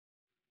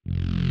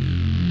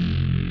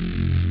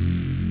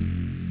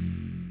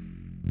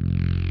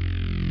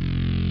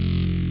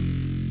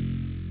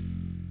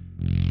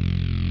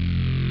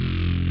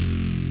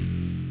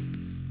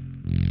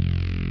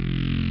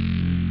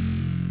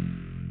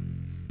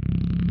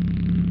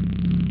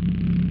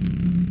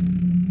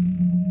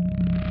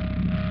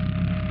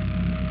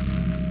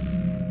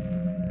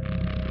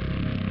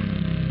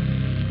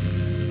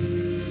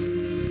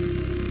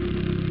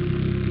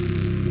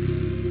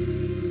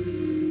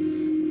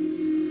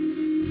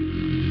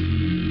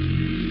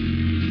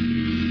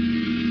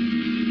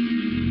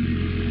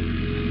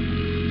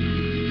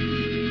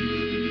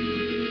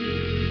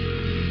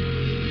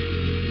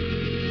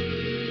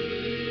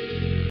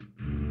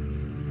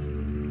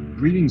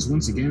Greetings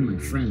once again, my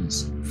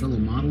friends, fellow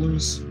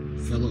modelers,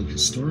 fellow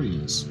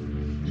historians,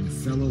 and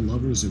fellow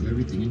lovers of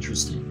everything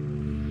interesting.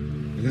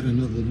 I got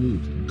another little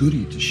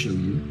goodie to show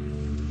you.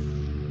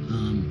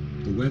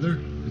 The weather,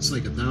 it's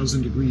like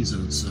 1,000 degrees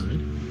outside,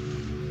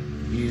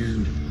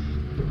 and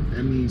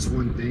that means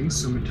one thing,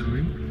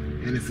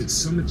 summertime. And if it's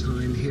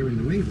summertime here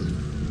in New England,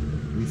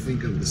 we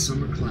think of the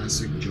summer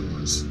classic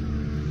Jaws.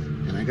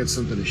 And I got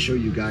something to show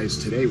you guys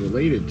today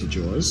related to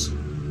Jaws.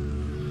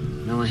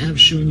 Now, I have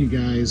shown you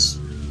guys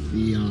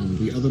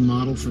the other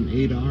model from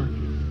ADDAR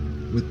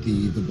with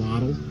the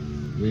bottle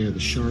where the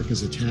shark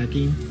is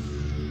attacking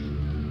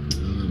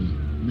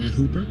Matt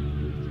Hooper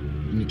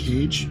in the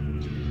cage.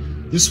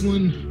 This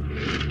one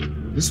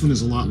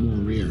is a lot more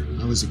rare.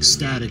 I was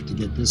ecstatic to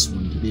get this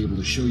one to be able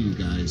to show you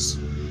guys.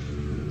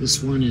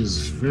 This one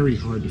is very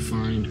hard to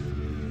find.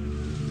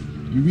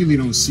 You really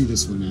don't see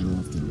this one that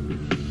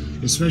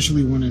often,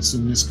 especially when it's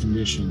in this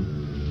condition.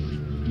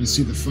 You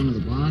see the front of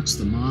the box.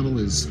 The model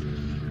is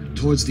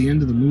towards the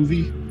end of the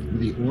movie.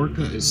 The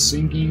orca is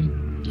sinking,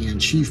 and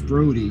Chief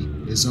Brody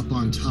is up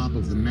on top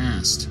of the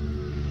mast,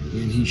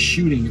 and he's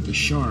shooting at the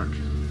shark,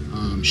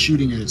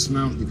 shooting at its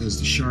mouth because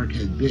the shark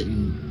had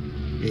bitten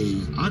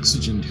a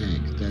oxygen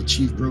tank that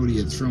Chief Brody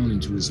had thrown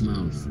into his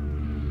mouth.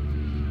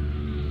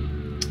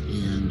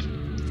 And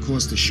of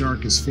course the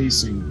shark is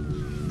facing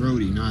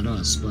Brody, not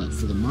us, but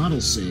for the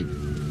model's sake,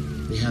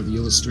 they have the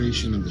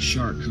illustration of the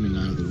shark coming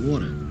out of the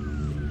water.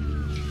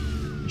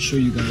 I'll show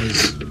you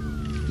guys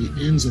the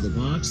ends of the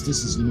box.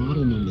 This is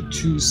model number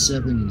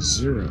 270,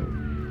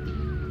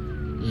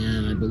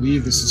 and I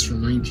believe this is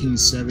from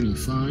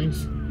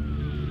 1975.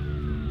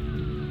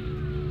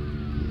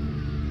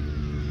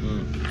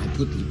 I'll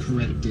put the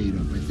correct date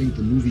up. I think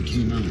the movie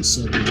came out in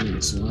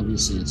 78, so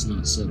obviously it's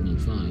not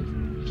 75.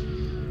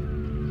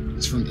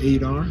 It's from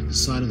ADDAR, the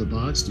side of the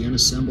box, the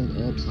unassembled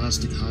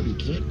all-plastic hobby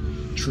kit,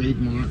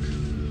 trademark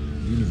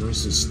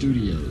Universal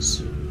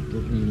Studios,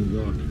 Brooklyn, New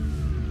York,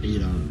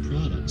 ADDAR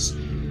products.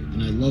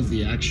 And I love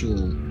the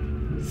actual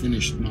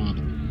finished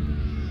model.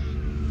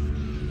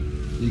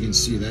 You can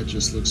see that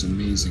just looks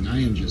amazing. I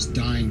am just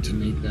dying to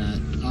make that.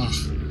 I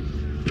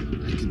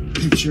can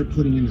picture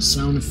putting in the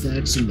sound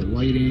effects and the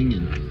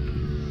lighting,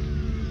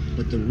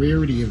 but the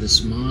rarity of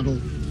this model,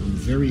 I'm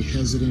very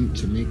hesitant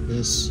to make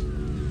this.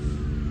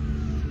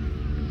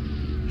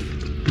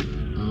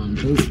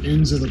 Both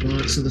ends of the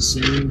box are the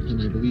same,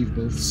 and I believe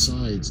both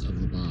sides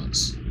of the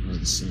box are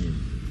the same.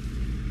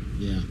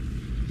 Yeah,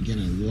 again,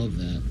 I love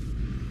that.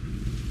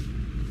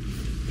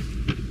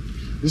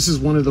 This is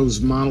one of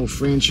those model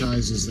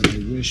franchises that I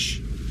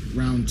wish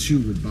Round 2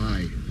 would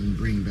buy and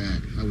bring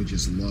back. I would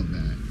just love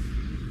that.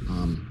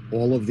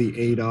 All of the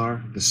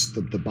ADDAR,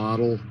 the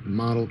bottle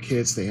model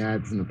kits they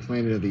had, from the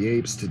Planet of the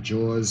Apes to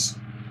Jaws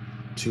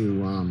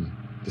to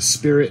the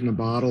Spirit in a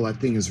bottle, that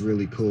thing is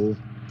really cool.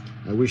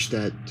 I wish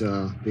that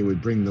they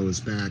would bring those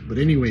back. But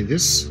anyway,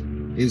 this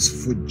is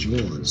for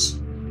Jaws.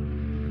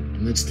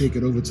 And let's take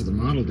it over to the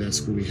model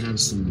desk where we have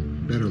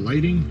some better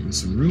lighting and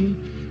some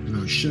room, and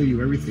I'll show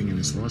you everything in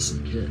this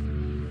awesome kit.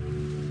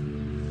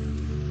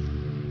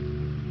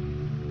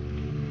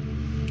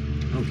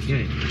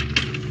 Okay,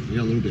 we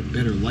got a little bit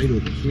better light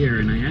over here,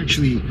 and I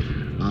actually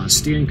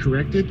stand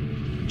corrected.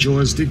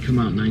 Jaws did come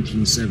out in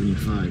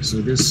 1975, so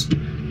this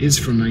is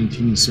from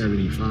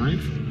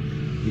 1975.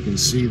 You can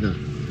see the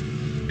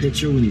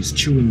picture when he's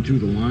chewing through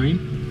the line.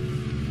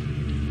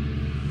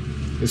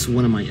 This is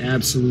one of my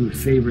absolute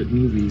favorite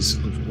movies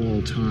of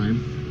all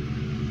time.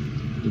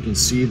 You can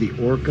see the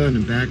orca in the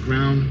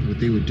background. What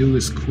they would do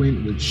is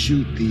Quint would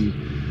shoot the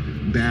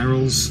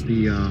barrels,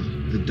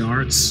 the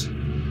darts,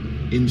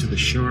 into the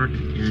shark,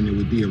 and it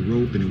would be a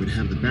rope, and it would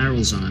have the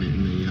barrels on it.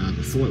 And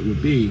the thought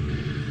would be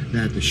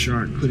that the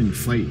shark couldn't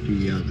fight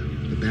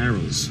the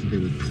barrels. They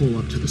would pull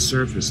up to the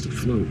surface to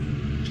float.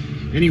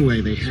 Anyway,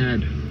 they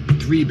had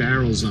 3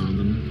 barrels on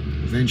them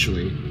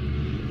eventually,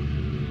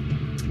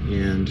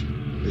 and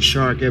the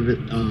shark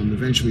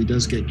eventually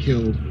does get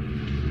killed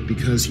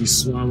because he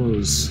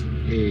swallows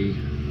a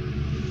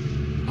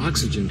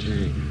oxygen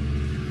tank.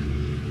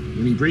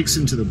 When he breaks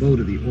into the boat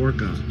of the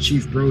orca,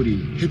 Chief Brody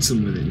hits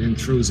him with it and then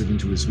throws it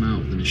into his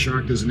mouth. And the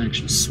shark doesn't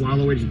actually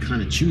swallow it, he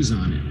kind of chews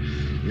on it.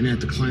 And at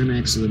the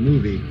climax of the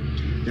movie,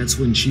 that's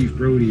when Chief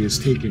Brody is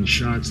taking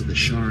shots at the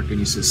shark, and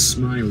he says,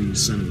 "Smile, you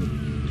son of a..."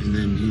 And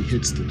then he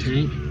hits the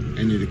tank,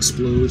 and it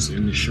explodes,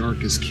 and the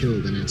shark is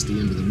killed, and that's the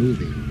end of the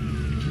movie.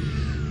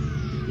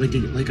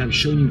 Like I've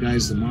shown you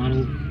guys the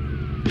model,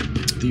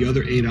 the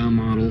other ADDAR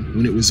model,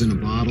 when it was in a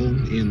bottle,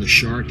 and the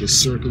shark is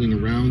circling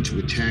around to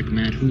attack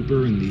Matt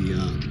Hooper in the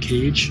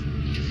cage.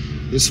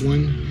 This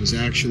one is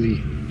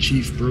actually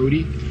Chief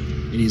Brody,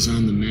 and he's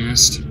on the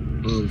mast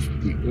of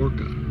the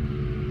orca.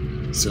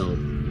 So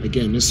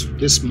again,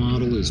 this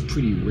model is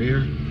pretty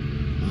rare.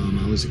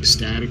 I was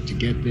ecstatic to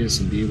get this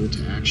and be able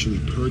to actually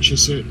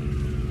purchase it.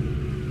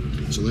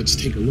 So let's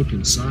take a look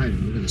inside,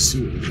 and we're going to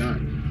see what we got.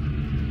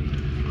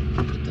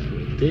 I'll put that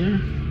right there.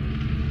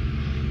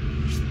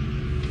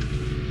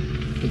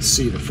 Let's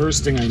see, the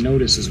first thing I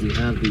notice is we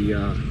have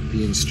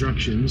the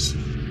instructions,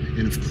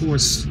 and of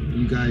course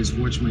you guys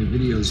watch my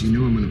videos, you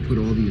know I'm going to put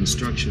all the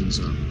instructions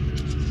up.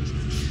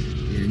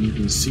 And you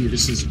can see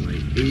this is by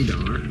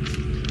ADDAR,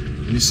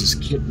 and this is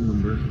kit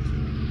number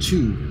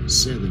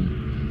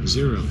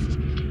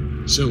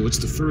 270. So what's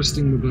the first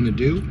thing we're going to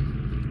do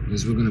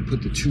is we're going to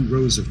put the 2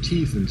 rows of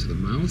teeth into the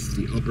mouth,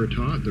 the upper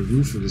top, the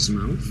roof of his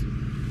mouth.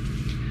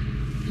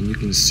 And you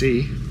can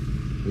see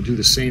we'll do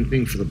the same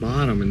thing for the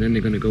bottom, and then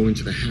they're going to go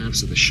into the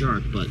halves of the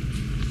shark. But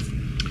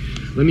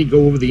let me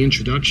go over the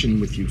introduction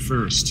with you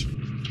first.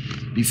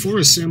 Before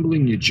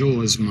assembling your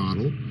jaws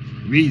model,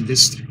 read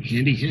this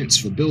handy hints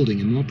for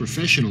building a more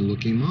professional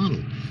looking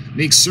model.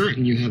 Make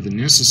certain you have the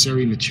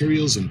necessary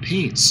materials and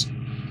paints.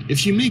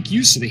 If you make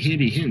use of the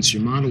handy hints,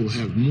 your model will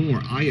have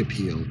more eye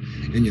appeal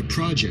and your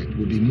project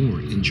will be more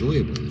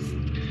enjoyable.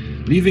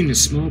 Leaving the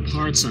small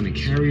parts on a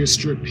carrier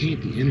strip,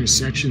 paint the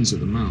intersections of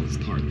the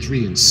mouth, part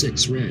 3 and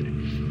 6 red.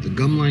 The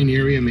gum line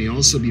area may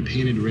also be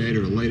painted red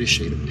or a lighter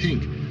shade of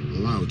pink.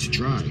 Allow to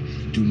dry.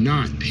 Do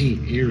not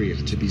paint area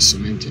to be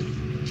cemented.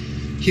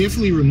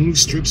 Carefully remove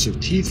strips of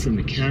teeth from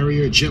the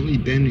carrier. Gently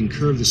bend and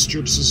curve the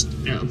strips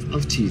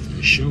of teeth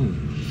as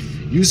shown.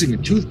 Using a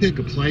toothpick,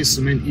 apply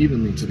cement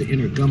evenly to the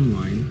inner gum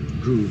line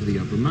groove of the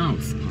upper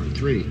mouth, part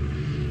 3.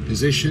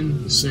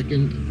 Position the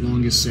second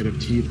longest set of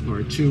teeth,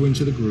 part 2,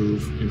 into the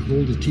groove and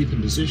hold the teeth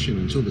in position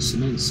until the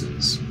cement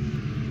sets.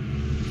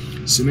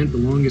 Cement the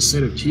longest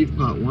set of teeth,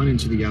 part 1,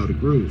 into the outer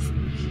groove.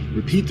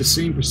 Repeat the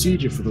same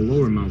procedure for the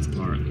lower mouth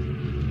part.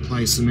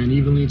 Apply cement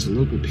evenly to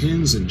local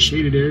pins and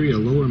shaded area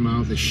lower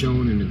mouth as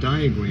shown in the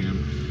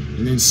diagram,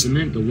 and then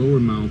cement the lower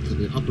mouth to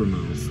the upper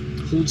mouth.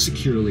 Hold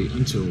securely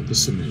until the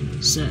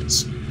cement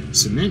sets.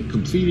 Cement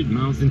completed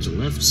mouth into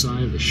left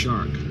side of the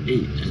shark,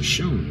 8 as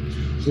shown.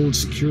 Hold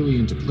securely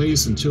into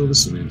place until the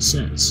cement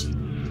sets.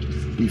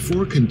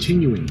 Before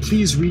continuing,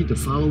 please read the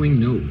following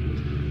note.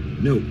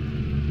 Note: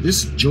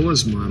 this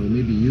jaws model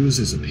may be used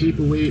as a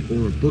paperweight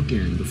or a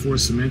bookend. Before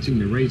cementing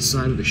the right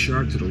side of the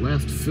shark to the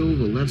left, fill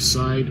the left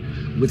side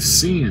with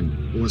sand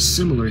or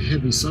similar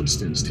heavy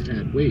substance to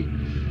add weight.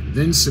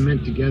 Then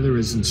cement together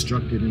as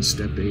instructed in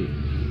step 8.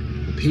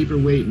 The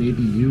paperweight may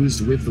be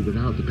used with or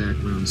without the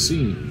background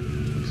scene.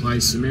 Apply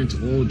cement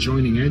to all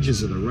joining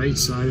edges of the right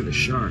side of the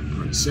shark,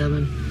 part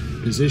 7.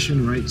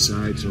 Position right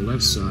side to the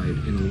left side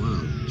and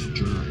allow to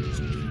dry.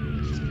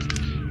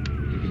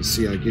 You can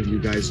see I'll give you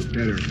guys a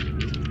better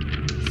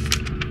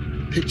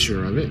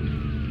picture of it.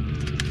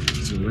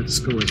 So let's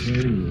go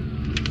ahead and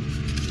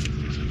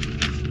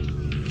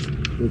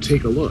we'll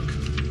take a look.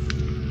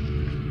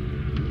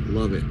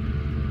 Love it.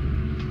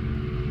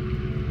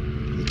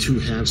 The 2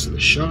 halves of the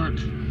shark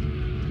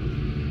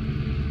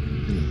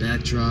and the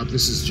backdrop.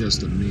 This is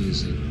just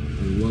amazing.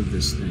 I love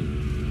this thing.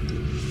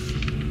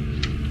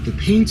 The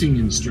painting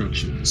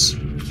instructions.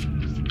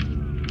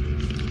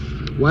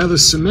 While the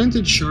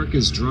cemented shark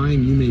is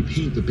drying, you may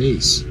paint the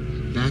base,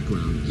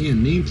 background,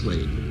 and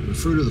nameplate.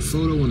 Refer to the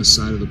photo on the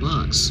side of the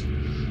box.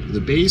 For the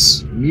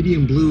base,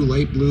 medium blue,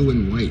 light blue,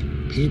 and white.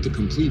 Paint the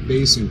complete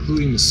base,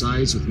 including the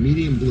sides, with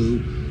medium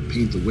blue.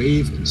 Paint the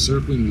wave,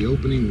 encircling the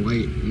opening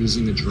white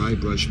using the dry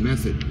brush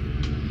method.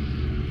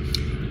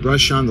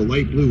 Brush on the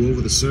light blue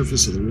over the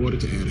surface of the water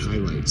to add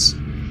highlights.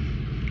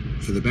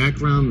 For the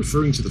background,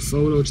 referring to the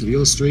photo to the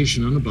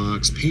illustration on the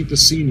box, paint the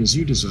scene as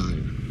you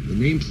desire. The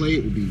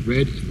nameplate will be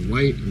red and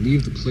white, and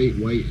leave the plate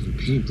white and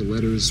paint the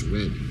letters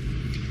red.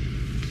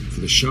 For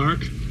the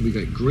shark, we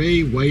got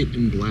gray, white,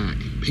 and black.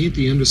 Paint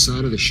the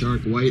underside of the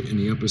shark white and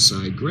the upper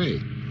side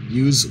gray.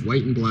 Use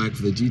white and black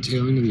for the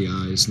detailing of the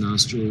eyes,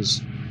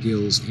 nostrils,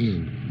 gills,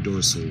 and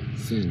dorsal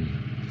fin.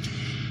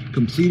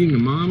 Completing the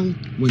model,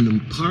 when the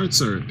parts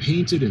are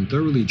painted and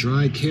thoroughly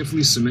dry,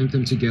 carefully cement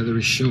them together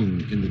as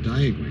shown in the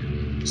diagram.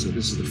 So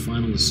this is the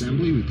final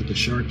assembly. We put the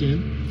shark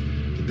in,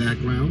 the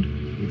background,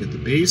 we got the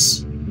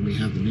base, and we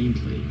have the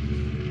nameplate.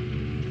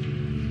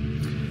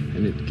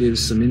 And it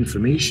gives some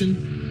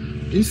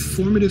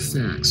informative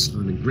facts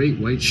on the great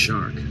white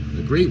shark.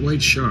 The great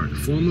white shark,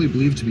 formerly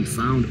believed to be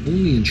found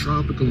only in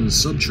tropical and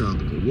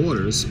subtropical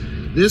waters,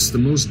 this, the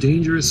most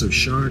dangerous of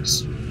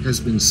sharks, has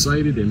been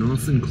sighted and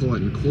often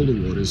caught in colder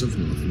waters of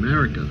North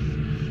America.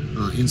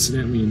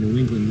 Incidentally, in New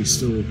England,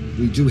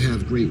 we do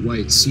have great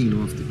whites seen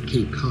off the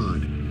Cape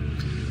Cod.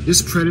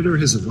 This predator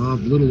has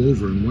evolved little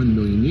over in 1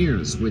 million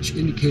years, which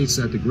indicates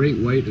that the great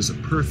white is a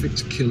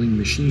perfect killing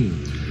machine.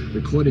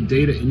 Recorded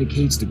data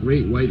indicates the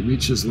great white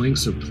reaches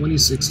lengths of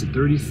 26 to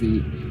 30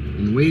 feet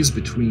and weighs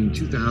between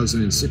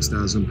 2,000 and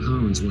 6,000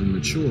 pounds when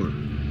mature.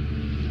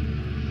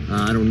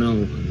 I don't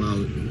know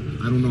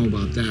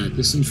about that.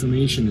 This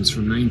information is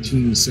from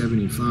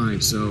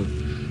 1975, so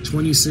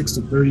 26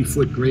 to 30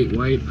 foot great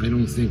white, I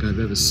don't think I've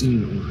ever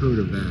seen or heard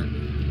of that.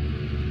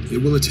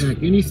 It will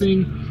attack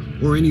anything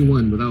or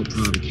anyone without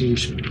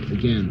provocation.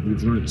 Again,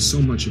 we've learned so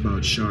much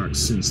about sharks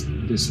since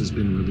this has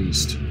been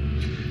released.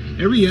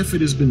 Every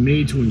effort has been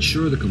made to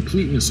ensure the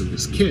completeness of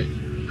this kit.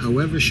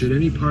 However, should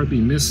any part be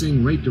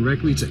missing, write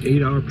directly to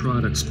ADDAR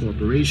Products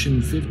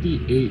Corporation,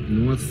 58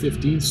 North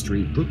 15th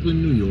Street,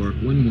 Brooklyn, New York,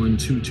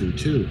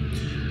 11222.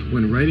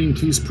 When writing,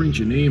 please print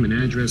your name and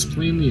address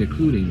plainly,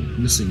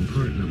 including missing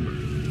part number.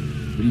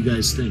 What do you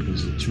guys think?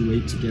 Is it too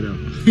late to get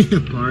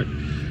a part?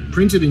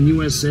 Printed in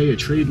USA, a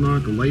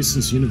trademark, a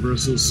licensed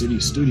Universal City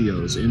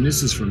Studios, and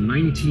this is from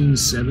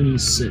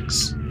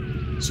 1976.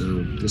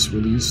 So this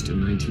released in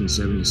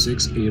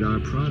 1976, ADDAR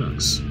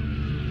products.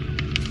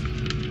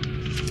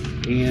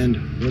 And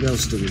what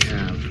else do we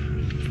have?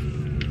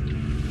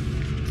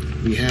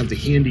 We have the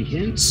handy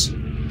hints.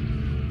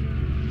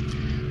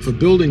 For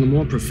building a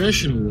more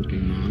professional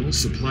looking model,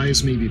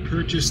 supplies may be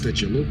purchased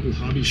at your local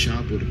hobby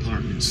shop or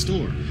department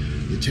store.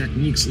 The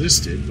techniques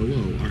listed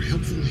below are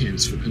helpful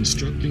hints for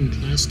constructing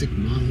plastic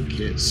model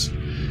kits.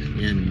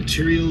 And the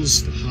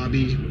materials, the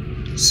hobby,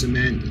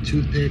 cement, the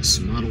toothpicks,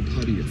 model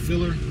putty or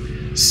filler,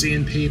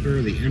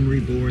 sandpaper, the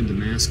emery board, the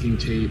masking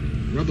tape,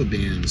 rubber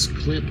bands,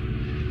 clip,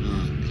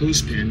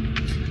 clothespin,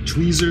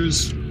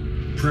 tweezers,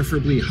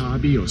 preferably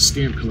hobby or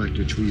stamp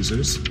collector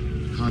tweezers,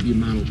 hobby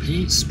model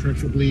paints,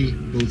 preferably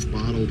both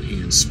bottled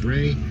and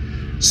spray,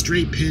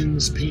 straight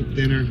pins, paint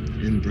thinner,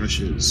 and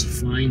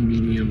brushes, fine,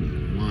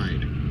 medium,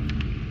 wide.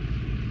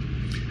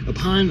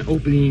 Upon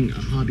opening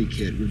a hobby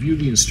kit, review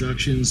the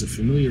instructions and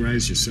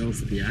familiarize yourself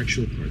with the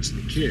actual parts of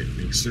the kit.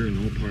 Make certain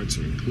all parts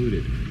are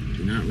included.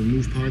 Do not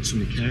remove parts from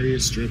the carrier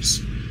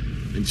strips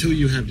until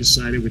you have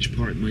decided which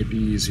part might be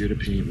easier to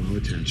paint while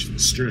attached to the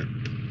strip.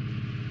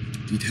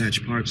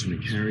 Detach parts from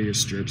the carrier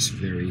strips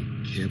very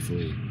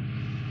carefully.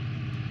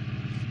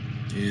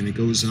 And it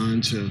goes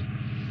on to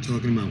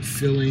talking about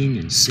filling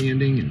and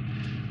sanding and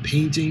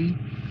painting,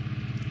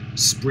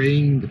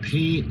 spraying the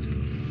paint.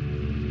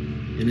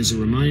 And as a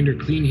reminder,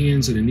 clean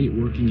hands and a neat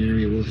working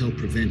area will help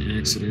prevent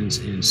accidents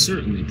and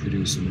certainly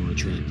produce a more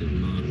attractive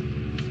model.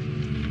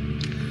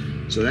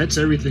 So that's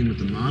everything with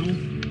the model.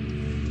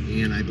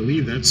 And I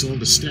believe that's all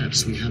the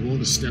steps. We have all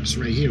the steps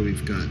right here.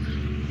 We've got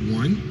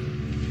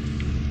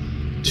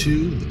 1,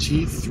 2, the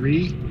teeth,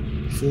 3,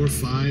 4,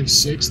 5,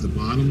 6, the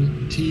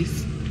bottom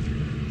teeth,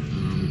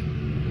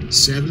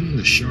 7,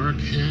 the shark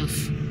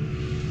half,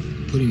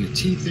 putting the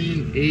teeth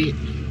in, 8,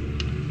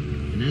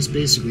 and that's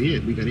basically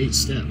it. We got 8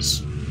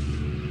 steps.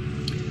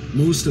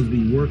 Most of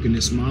the work in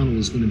this model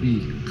is going to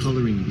be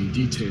coloring the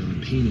detail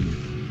and painting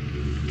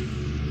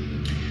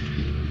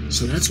it.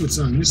 So that's what's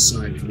on this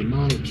side for the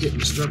model kit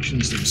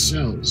instructions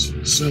themselves.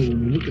 So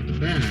when we look at the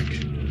back,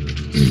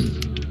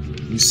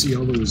 you see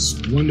all those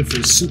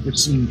wonderful super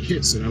scene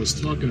kits that I was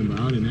talking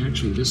about, and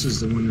actually this is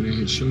the one that I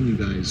had shown you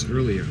guys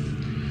earlier.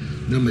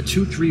 Number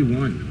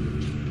 231,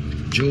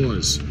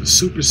 Jaws, a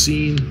super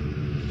scene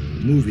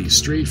movie,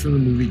 straight from the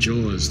movie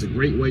Jaws. The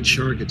great white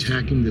shark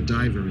attacking the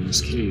diver in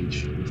his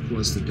cage. Of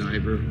course, the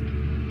diver,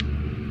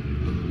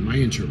 my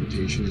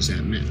interpretation is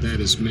that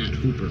is Matt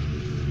Hooper.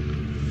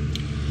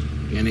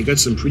 And they got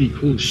some pretty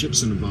cool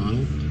ships in the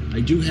bottle. I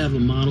do have a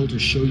model to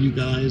show you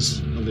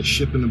guys of a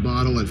ship in the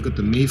bottle. I've got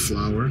the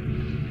Mayflower,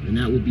 and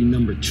that will be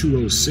number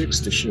 206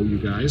 to show you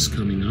guys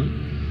coming up.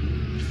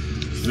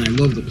 And I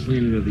love the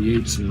Planet of the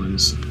Apes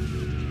ones.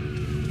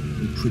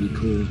 They're pretty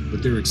cool,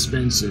 but they're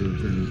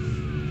expensive, and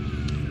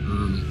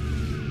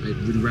I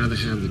would rather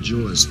have the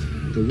Jaws.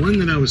 The one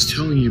that I was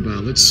telling you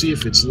about, let's see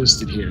if it's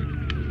listed here.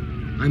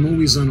 I'm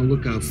always on the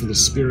lookout for the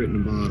Spirit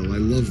in the Bottle. I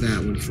love that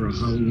one for a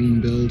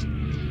Halloween build.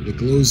 It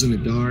glows in the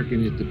dark,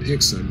 and it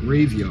depicts a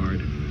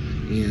graveyard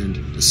and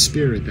a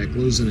spirit that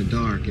glows in the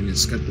dark, and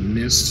it's got the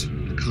mist,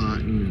 the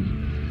cotton,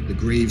 and the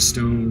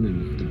gravestone,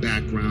 and the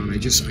background. I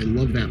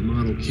love that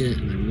model kit,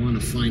 and I want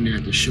to find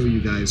that to show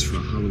you guys for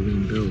a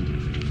Halloween build.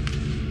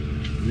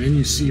 And then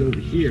you see over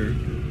here,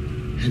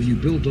 have you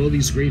built all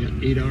these great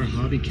ADDAR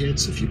hobby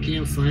kits? If you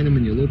can't find them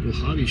in your local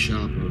hobby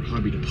shop or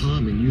hobby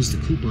department, use the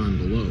coupon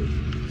below.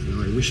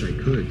 Well, I wish I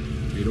could.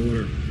 I'd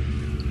order,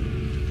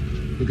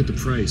 look at the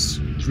price,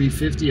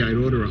 $3.50, I'd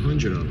order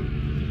 100 of them.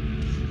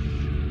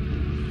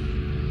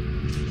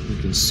 You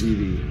can see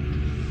the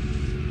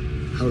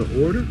how to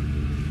order.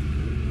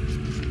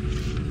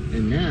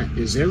 And that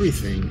is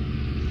everything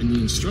in the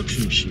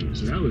instruction sheet.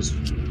 So that was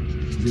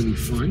really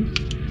fun.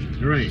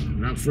 All right,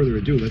 without further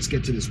ado, let's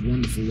get to this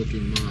wonderful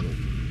looking model.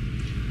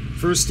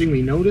 First thing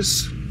we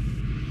notice,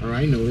 or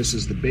I notice,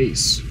 is the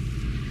base.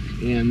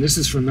 And this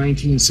is from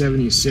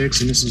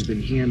 1976, and this has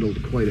been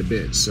handled quite a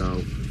bit.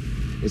 So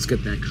it's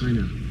got that kind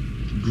of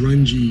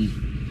grungy,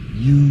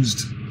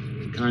 used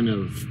kind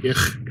of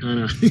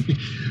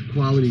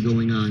quality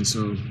going on.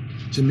 So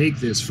to make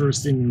this,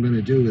 first thing we're going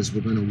to do is we're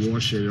going to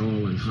wash it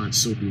all in hot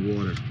soapy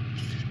water.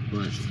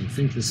 But I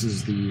think this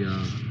is the,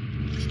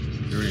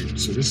 all right,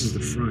 so this is the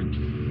front.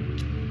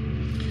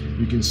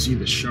 You can see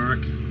the shark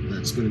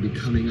that's going to be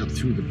coming up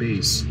through the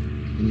base,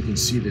 and you can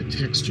see the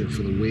texture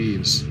for the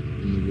waves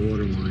in the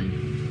water line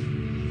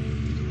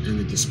and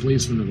the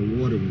displacement of the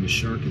water when the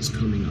shark is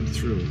coming up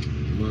through.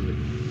 Love it.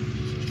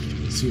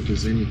 Let's see if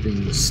there's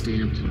anything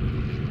stamped.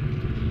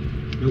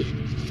 Nope.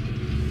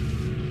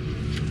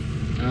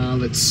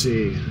 Let's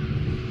see.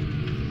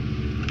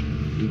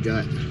 We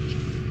got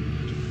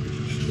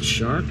the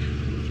shark,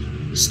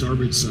 the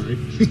starboard side,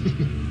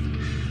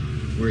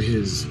 or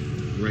his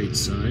right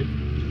side.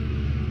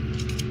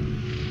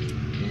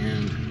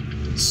 And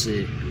let's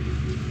see.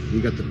 We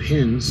got the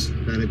pins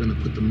that are going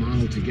to put the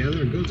model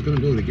together. It's going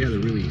to go together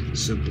really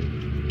simple.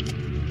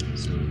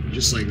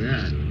 just like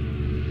that.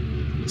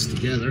 It's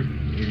together,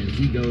 and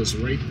he goes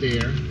right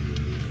there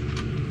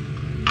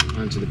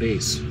onto the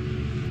base.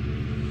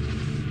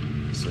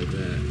 Just like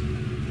that.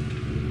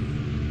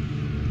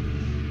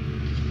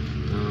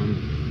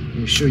 Let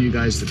me show you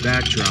guys the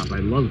backdrop. I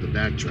love the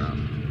backdrop.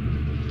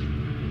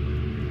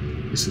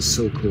 This is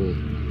so cool.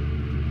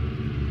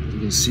 You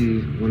can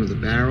see one of the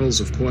barrels.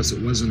 Of course,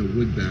 it wasn't a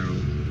wood barrel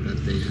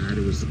that they had.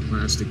 It was the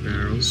plastic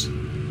barrels.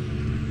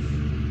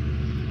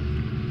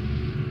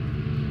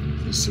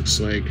 This looks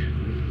like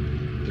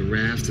the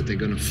raft that they're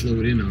going to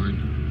float in on.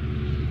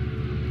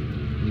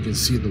 You can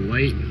see the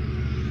light,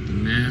 the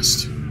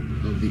mast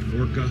of the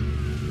Orca,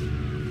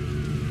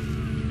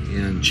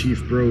 and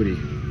Chief Brody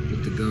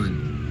with the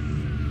gun.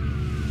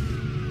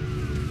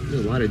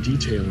 There's a lot of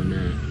detail in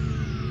that.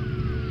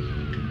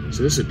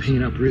 So this would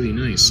paint up really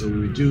nice. So we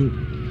would do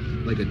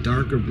like a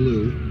darker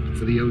blue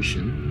for the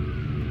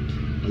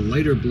ocean, a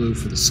lighter blue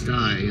for the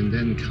sky, and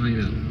then kind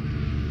of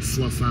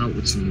fluff out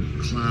with some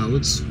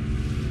clouds,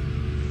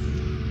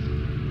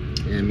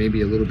 and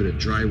maybe a little bit of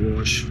dry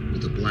wash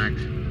with a black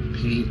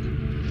paint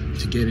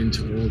to get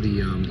into all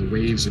the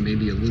waves, and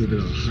maybe a little bit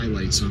of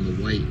highlights on the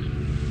white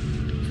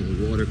for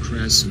the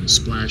watercress and the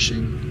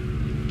splashing.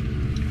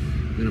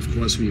 Then of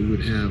course we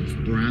would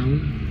have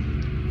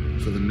brown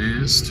for the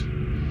mast,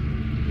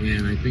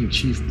 and I think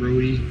Chief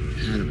Brody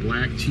had a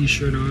black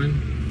t-shirt on,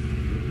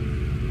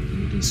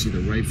 and you can see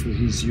the rifle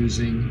he's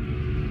using.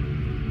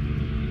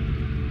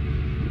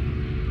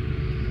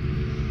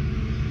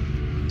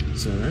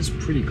 So that's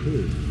pretty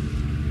cool.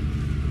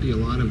 Be a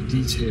lot of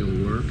detail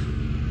work.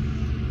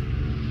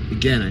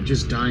 Again, I'm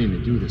just dying to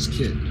do this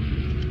kit.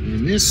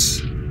 And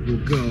this will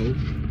go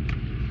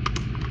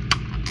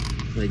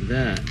like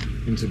that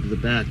into the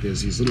back.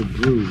 There's these little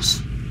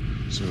grooves.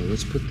 So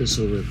let's put this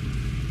over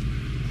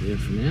there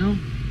for now.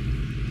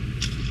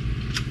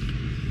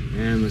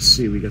 And let's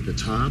see, we got the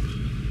top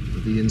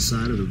of the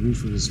inside of the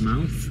roof of his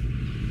mouth.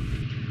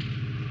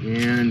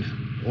 And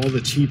all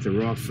the teeth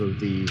are off of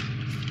the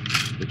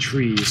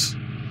trees.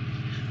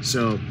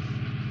 So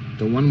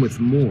the one with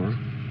more,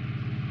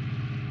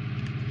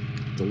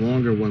 the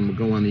longer one will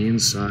go on the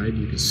inside.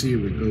 You can see it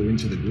would go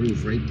into the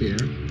groove right there,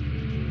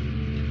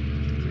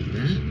 like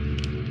that.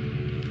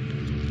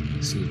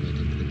 Let's see if I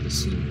can put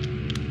this in.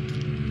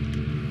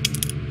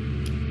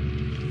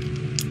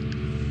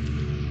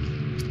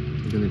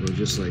 I'm gonna go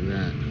just like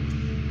that.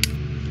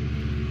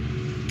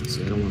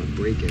 See, I don't want to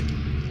break it.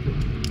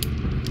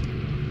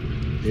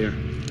 There,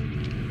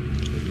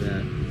 like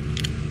that.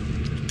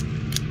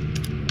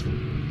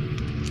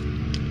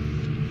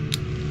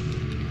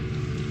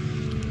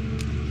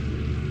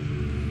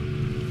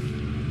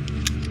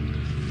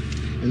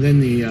 And then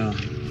the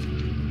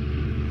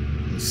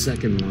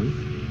second one,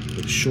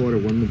 the shorter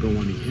one, will go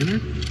on the inner,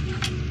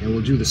 and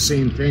we'll do the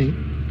same thing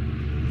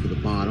for the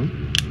bottom.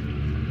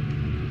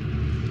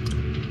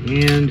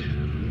 And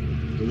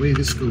the way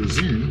this goes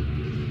in,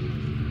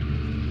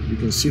 you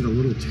can see the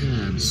little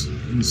tabs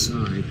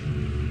inside,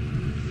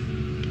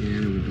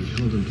 and it will be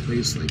held in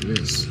place like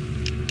this.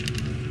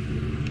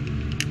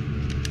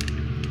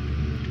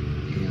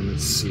 And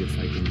let's see if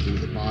I can do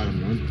the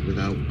bottom one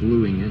without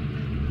gluing it.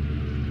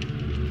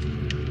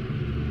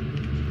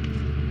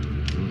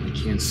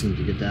 Can't seem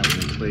to get that one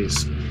in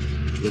place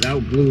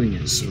without gluing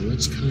it, so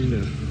let's kind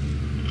of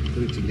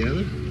put it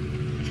together.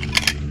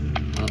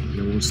 Oh,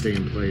 it won't stay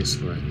in place,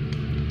 but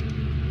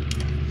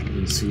you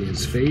can see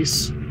his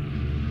face.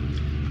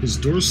 His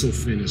dorsal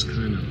fin is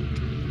kind of,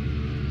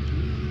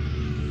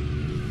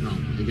 well,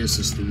 I guess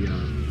it's the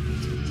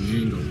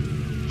angle.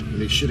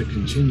 They should have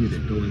continued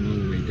it going all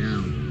the way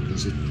down,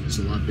 because it's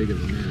a lot bigger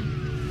than that.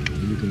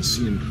 And you can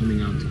see him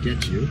coming out to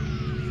get you.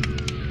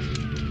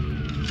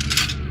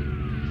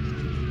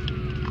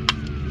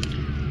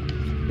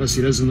 Plus,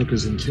 he doesn't look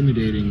as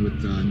intimidating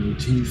with no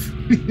teeth,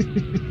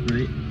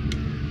 right?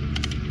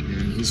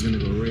 And he's going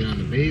to go right on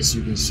the base.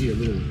 You can see a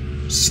little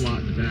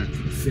slot in the back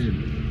for the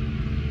fin.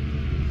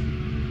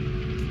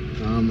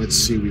 Let's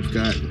see, we've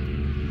got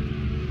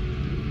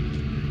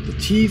the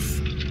teeth.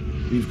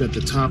 We've got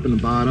the top and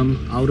the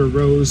bottom outer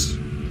rows,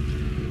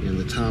 and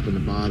the top and the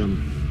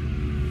bottom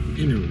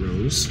inner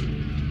rows.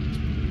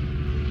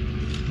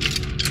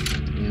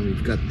 And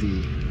we've got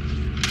the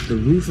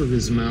roof of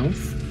his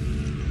mouth.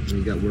 And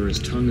you got where his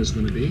tongue is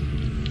going to be.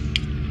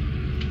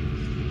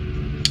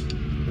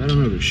 I don't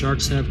know, do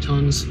sharks have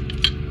tongues?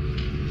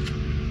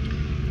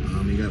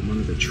 You got one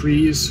of the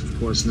trees. Of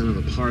course, none of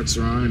the parts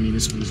are on. I mean,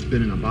 this has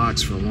been in a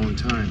box for a long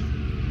time.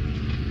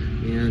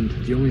 And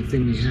the only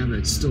thing we have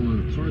that's still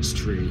on the parts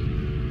tree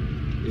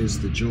is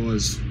the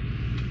Jaws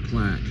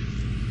plaque.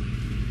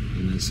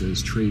 And that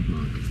says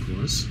trademark, of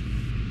course.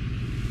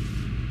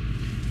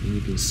 And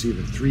you can see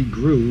the 3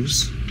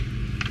 grooves.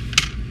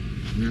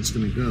 And that's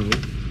going to go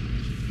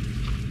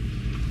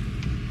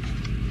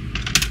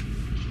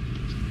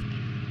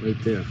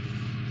right there.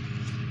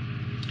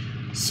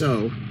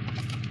 So,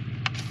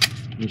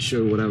 let me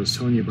show you what I was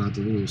telling you about, the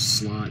little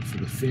slot for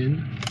the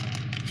fin.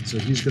 So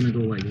he's going to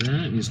go like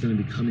that, and he's going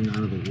to be coming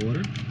out of the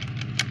water.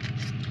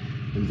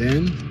 And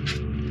then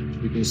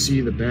You can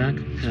see the back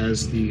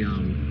has the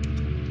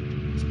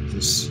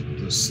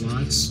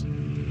slots,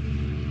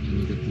 and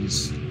you get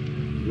these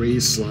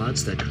raised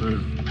slots that kind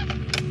of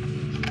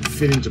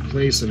fit into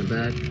place in the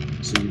back,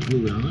 so you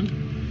glue it on,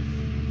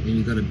 and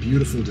you got a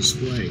beautiful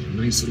display, a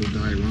nice little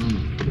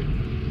diorama.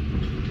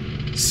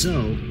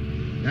 So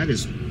that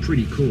is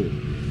pretty cool.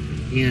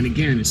 And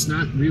again, it's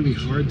not really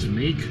hard to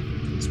make.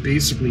 It's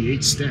basically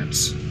 8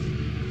 steps.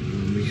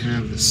 We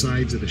have the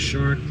sides of the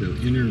shark, the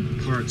inner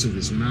parts of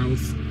his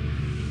mouth,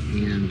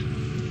 and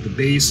the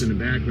base in the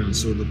background.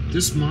 So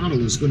this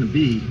model is going to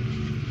be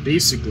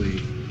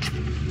basically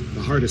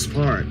the hardest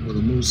part, or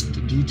the most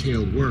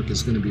detailed work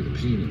is going to be the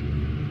painting.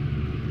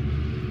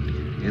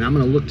 And I'm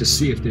going to look to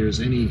see if there's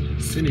any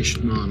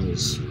finished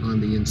models on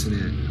the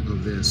internet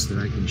of this that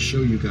I can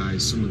show you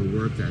guys some of the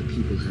work that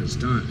people have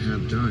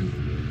done.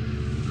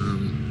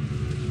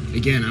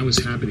 Again, I was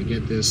happy to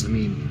get this. I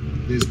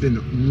mean, there's been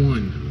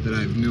one that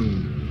I've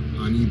known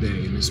on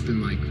eBay, and it's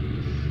been like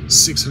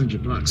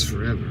 $600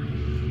 forever.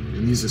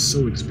 And these are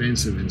so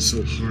expensive and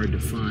so hard to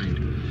find.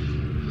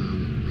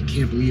 I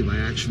can't believe I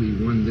actually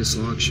won this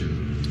auction.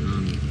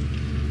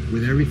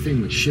 With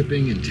everything, with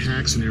shipping and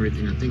tax and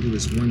everything, I think it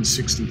was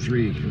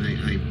 $163, and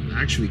I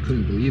actually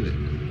couldn't believe it.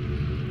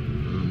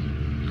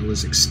 I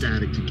was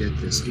ecstatic to get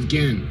this.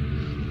 Again,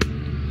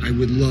 I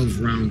would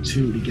love round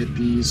 2 to get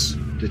these,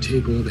 to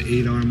take all the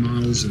ADDAR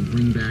models and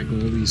bring back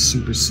all these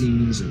super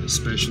scenes, and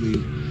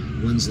especially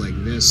ones like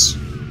this.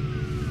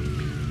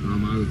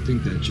 I would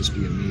think that'd just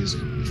be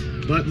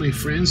amazing. But my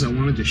friends, I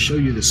wanted to show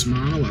you this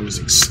model. I was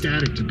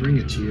ecstatic to bring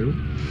it to you.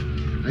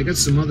 I got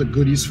some other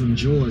goodies from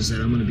Jaws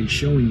that I'm going to be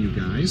showing you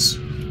guys.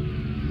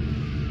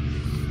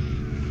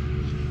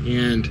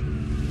 And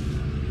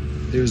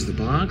there's the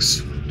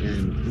box.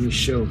 And let me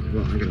show,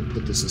 well, I'm going to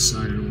put this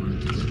aside. I don't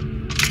want it to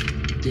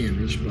get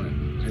damaged, but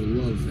I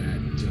love that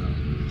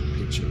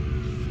picture.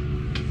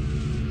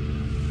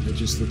 That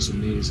just looks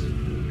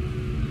amazing.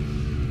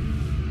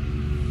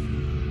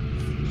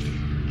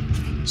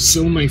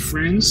 So my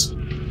friends,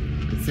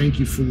 thank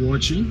you for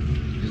watching.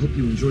 I hope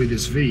you enjoyed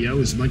this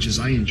video as much as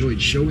I enjoyed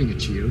showing it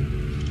to you.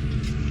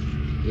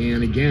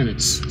 And again,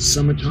 it's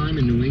summertime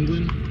in New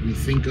England. We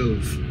think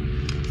of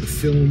the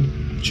film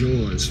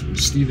Jaws from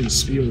Steven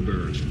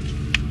Spielberg.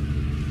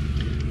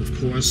 Of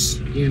course,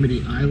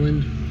 Amity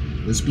Island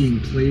was being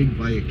plagued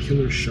by a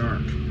killer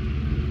shark.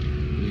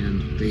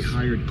 And they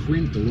hired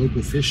Quint, the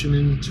local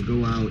fisherman, to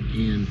go out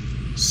and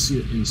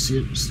seek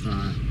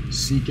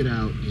it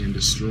out and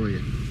destroy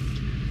it.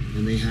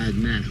 And they had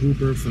Matt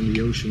Hooper from the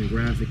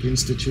Oceanographic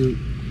Institute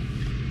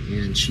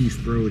and Chief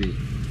Brody,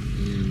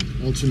 and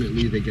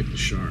ultimately they get the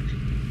shark.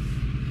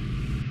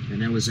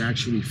 And that was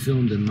actually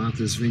filmed in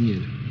Martha's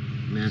Vineyard,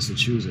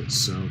 Massachusetts.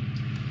 So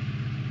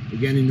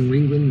again, in New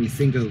England, we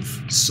think of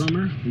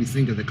summer, we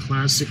think of the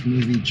classic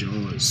movie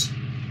Jaws.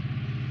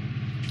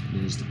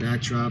 There's the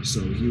backdrop,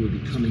 so he would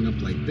be coming up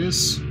like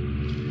this,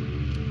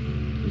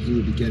 and he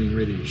would be getting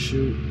ready to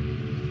shoot,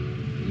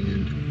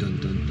 and dun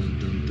dun dun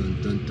dun dun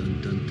dun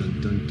dun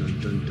dun dun dun dun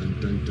dun dun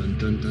dun dun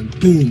dun dun,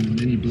 boom, and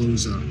then he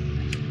blows up.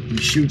 He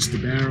shoots the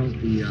barrel,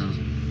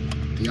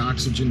 the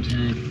oxygen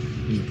tank,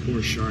 and the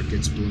poor shark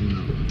gets blown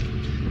up.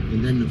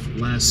 And then the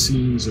last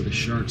scenes of the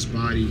shark's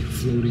body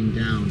floating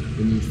down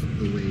beneath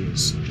the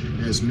waves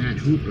as Matt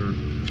Hooper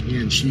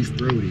and Chief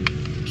Brody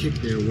kick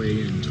their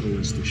way in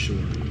towards the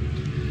shore.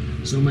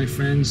 So my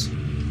friends,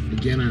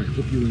 again, I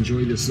hope you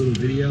enjoyed this little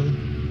video.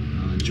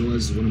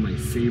 Jaws is one of my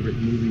favorite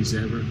movies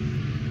ever,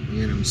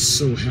 and I'm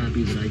so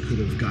happy that I could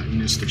have gotten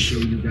this to show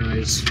you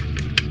guys.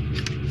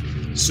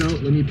 So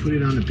let me put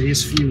it on the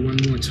base view one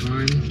more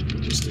time,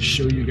 just to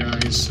show you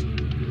guys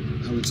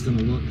how it's going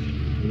to look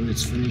when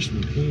it's finished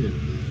and painted.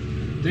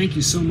 Thank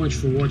you so much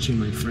for watching,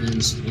 my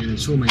friends, and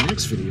until my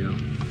next video,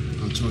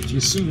 I'll talk to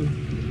you soon.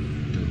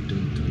 Dun,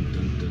 dun, dun,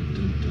 dun, dun,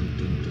 dun, dun,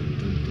 dun, dun.